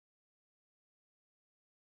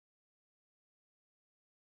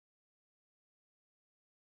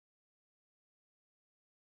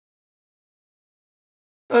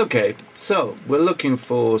Okay, so we're looking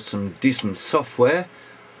for some decent software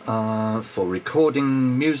for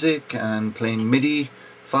recording music and playing MIDI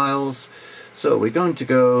files. So we're going to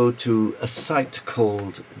go to a site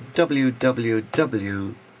called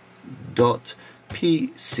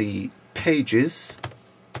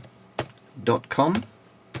www.pcpages.com.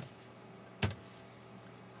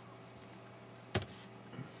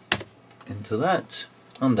 Into that,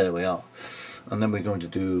 and there we are. And then we're going to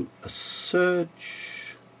do a search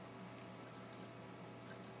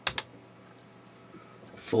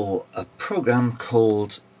for a program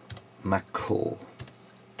called Macaw.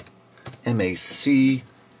 M-A-C-A-W.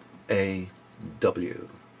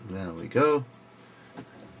 There we go.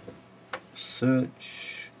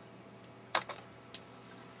 Search.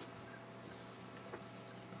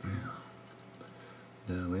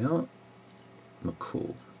 There we are.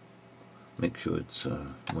 Macaw. Make sure it's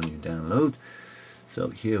when you download.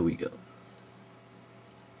 So here we go.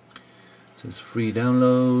 So it's free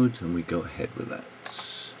download, and we go ahead with that.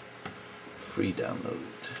 Free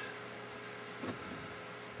download.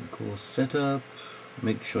 Macaw setup.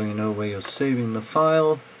 Make sure you know where you're saving the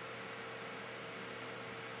file.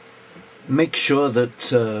 Make sure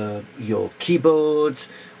that your keyboard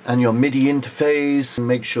and your MIDI interface,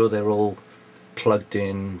 make sure they're all plugged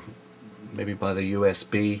in, maybe by the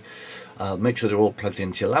USB. Make sure they're all plugged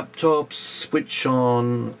into your laptop. Switch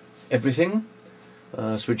on everything.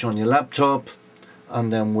 Switch on your laptop,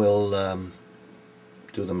 and then we'll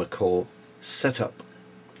do the Macaw setup.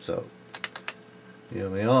 So here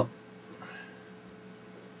we are.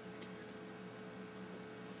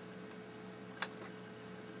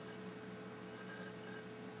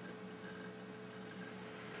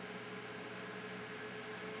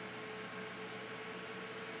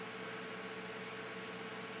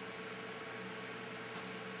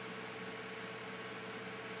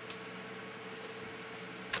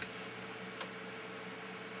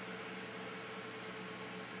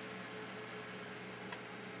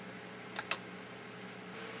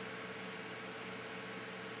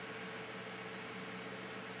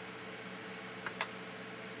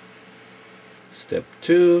 Step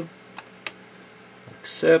 2,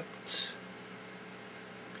 accept.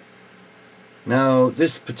 Now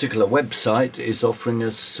this particular website is offering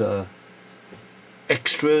us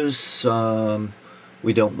extras.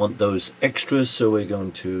 We don't want those extras, so we're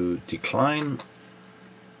going to decline.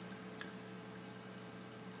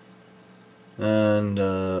 And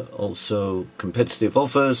also competitive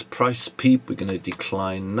offers, price peep, we're going to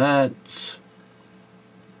decline that.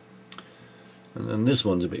 And then this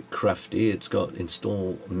one's a bit crafty. It's got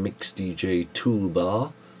install Mix DJ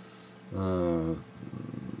toolbar.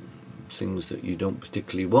 Things that you don't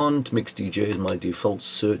particularly want. Mix DJ is my default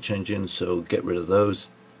search engine, so get rid of those.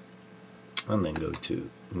 And then go to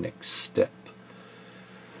next step.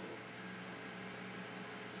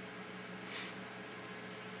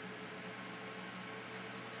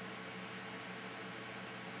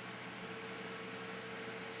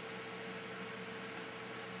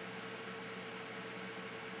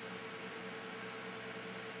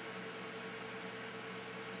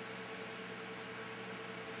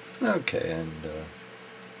 Okay, and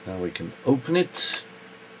now we can open it. So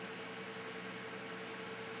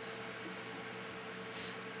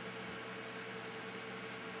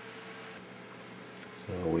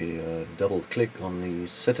we double click on the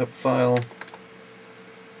setup file.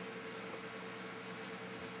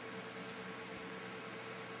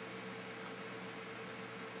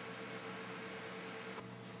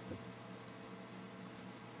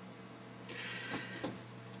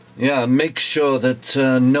 Yeah, make sure that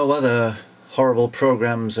no other horrible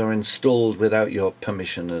programs are installed without your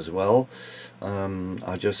permission as well.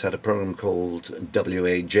 I just had a program called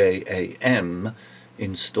WAJAM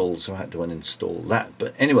installed, so I had to uninstall that.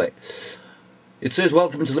 But anyway, it says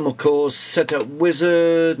welcome to the Macaw Setup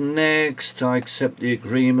Wizard. Next, I accept the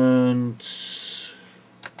agreement.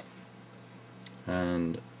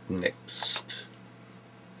 And next.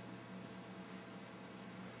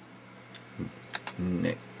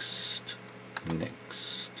 Next,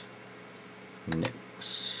 next,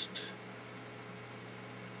 next.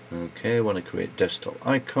 Okay, I want to create desktop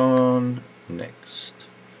icon. Next,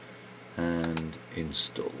 and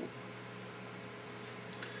install.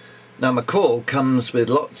 Now Macaw comes with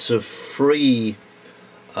lots of free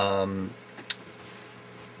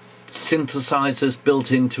synthesizers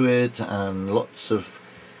built into it, and lots of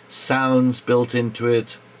sounds built into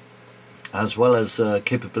it, as well as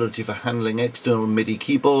capability for handling external MIDI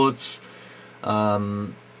keyboards,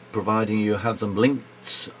 providing you have them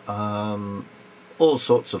linked, all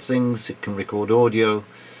sorts of things. It can record audio.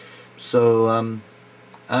 So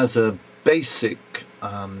as a basic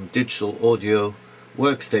Digital Audio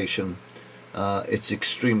Workstation. It's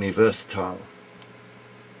extremely versatile.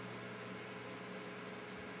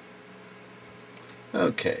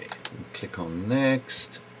 Okay, click on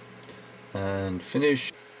next and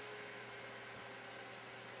finish.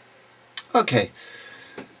 Okay,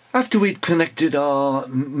 after we'd connected our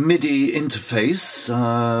MIDI interface,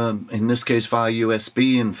 in this case via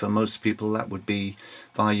USB, and for most people that would be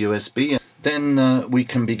via USB, then we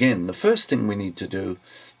can begin. The first thing we need to do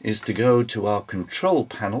is to go to our control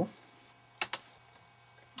panel.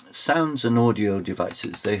 Sounds and audio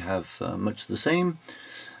devices, they have much the same,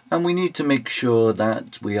 and we need to make sure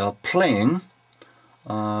that we are playing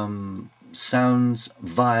sounds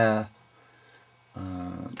via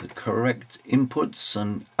the correct inputs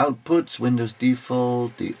and outputs, Windows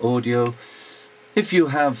default, the audio. If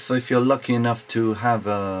you're lucky enough to have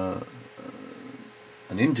an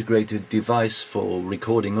integrated device for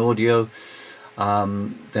recording audio,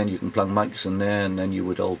 then you can plug mics in there, and then you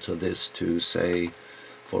would alter this to, say,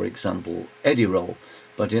 for example, Eddie roll.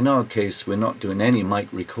 But in our case, we're not doing any mic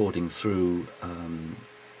recording through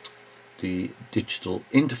the digital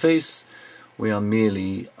interface. We are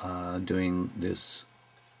merely doing this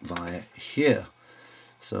via here.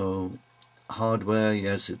 So hardware,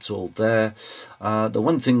 yes, it's all there. The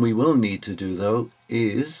one thing we will need to do though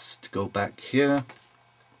is to go back here,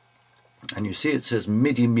 and you see it says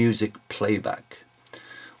MIDI music playback.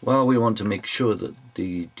 Well, we want to make sure that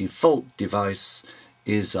the default device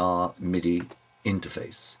is our MIDI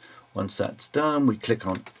interface. Once that's done, we click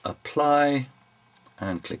on apply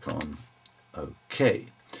and click on OK.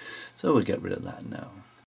 So we'll get rid of that now.